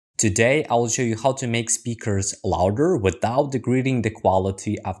Today, I'll show you how to make speakers louder without degrading the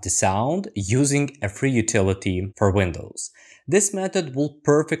quality of the sound using a free utility for Windows. This method will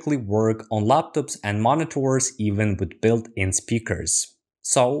perfectly work on laptops and monitors even with built-in speakers.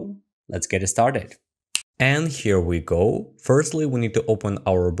 So, let's get started. And here we go. Firstly, we need to open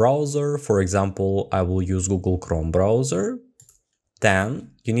our browser. For example, I will use Google Chrome browser. Then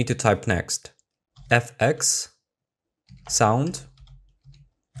you need to type next FxSound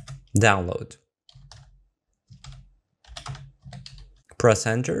download. Press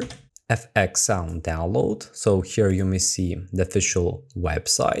enter. FxSound download. So here you may see the official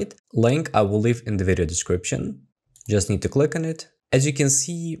website. Link I will leave in the video description. Just need to click on it. As you can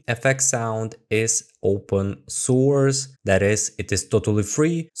see, FxSound is open source, that is, it is totally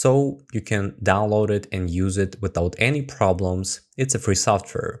free, so you can download it and use it without any problems. It's a free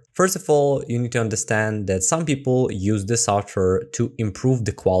software. First of all, you need to understand that some people use this software to improve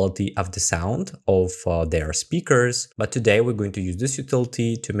the quality of the sound of their speakers, but today we're going to use this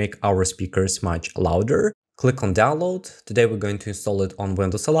utility to make our speakers much louder. Click on download. Today we're going to install it on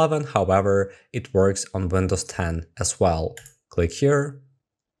Windows 11, however, it works on Windows 10 as well. Click here.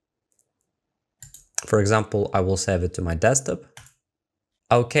 For example, I will save it to my desktop.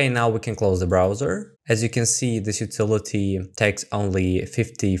 Okay, now we can close the browser. As you can see, this utility takes only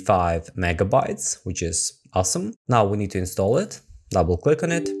 55 megabytes, which is awesome. Now we need to install it. Double click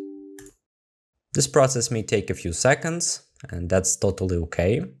on it. This process may take a few seconds, and that's totally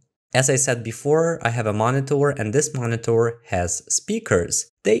okay. As I said before, I have a monitor and this monitor has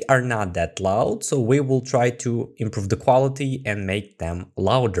speakers. They are not that loud, so we will try to improve the quality and make them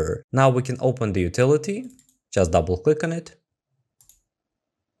louder. Now we can open the utility, just double click on it.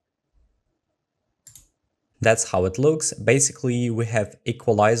 That's how it looks. Basically, we have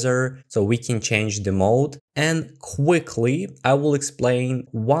equalizer, so we can change the mode. And quickly, I will explain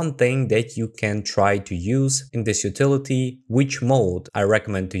one thing that you can try to use in this utility, which mode I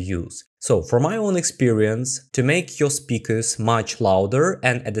recommend to use. So for my own experience, to make your speakers much louder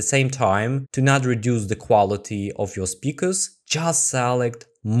and at the same time to not reduce the quality of your speakers, just select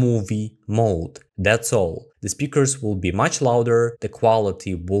movie mode. That's all. The speakers will be much louder, the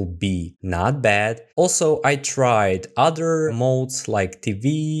quality will be not bad. Also, I tried other modes like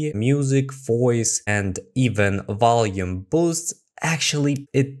TV, music, voice, and even volume boosts. Actually,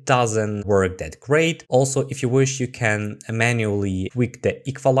 it doesn't work that great. Also, if you wish, you can manually tweak the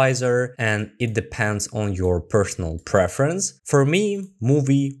equalizer and it depends on your personal preference. For me,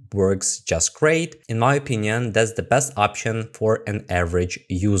 movie works just great. In my opinion, that's the best option for an average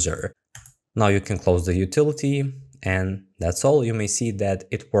user. Now you can close the utility and that's all. You may see that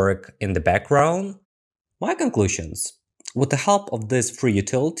it works in the background. My conclusions. With the help of this free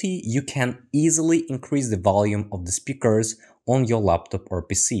utility, you can easily increase the volume of the speakers on your laptop or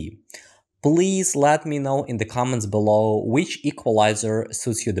PC. Please let me know in the comments below which equalizer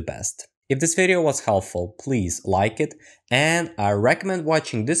suits you the best. If this video was helpful, please like it, and I recommend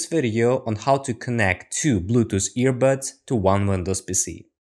watching this video on how to connect two Bluetooth earbuds to one Windows PC.